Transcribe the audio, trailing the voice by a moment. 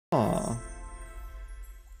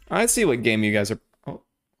I see what game you guys are... Oh.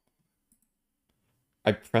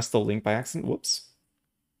 I pressed the link by accident. Whoops.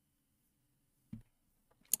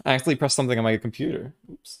 I actually pressed something on my computer.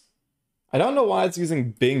 Oops. I don't know why it's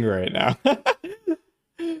using Bing right now.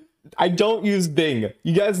 I don't use Bing.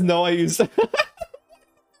 You guys know I use... No,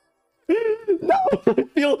 I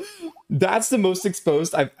feel... That's the most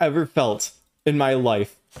exposed I've ever felt in my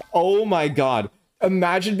life. Oh my god.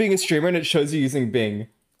 Imagine being a streamer and it shows you using Bing.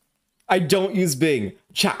 I don't use Bing.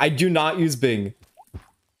 Chat, I do not use Bing.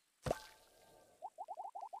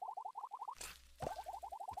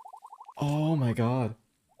 Oh my god.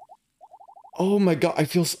 Oh my god, I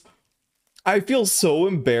feel so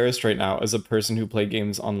embarrassed right now as a person who play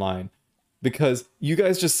games online because you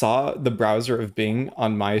guys just saw the browser of Bing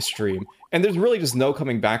on my stream and there's really just no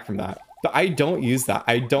coming back from that. But I don't use that.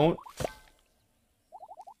 I don't.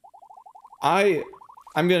 I'm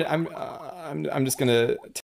just gonna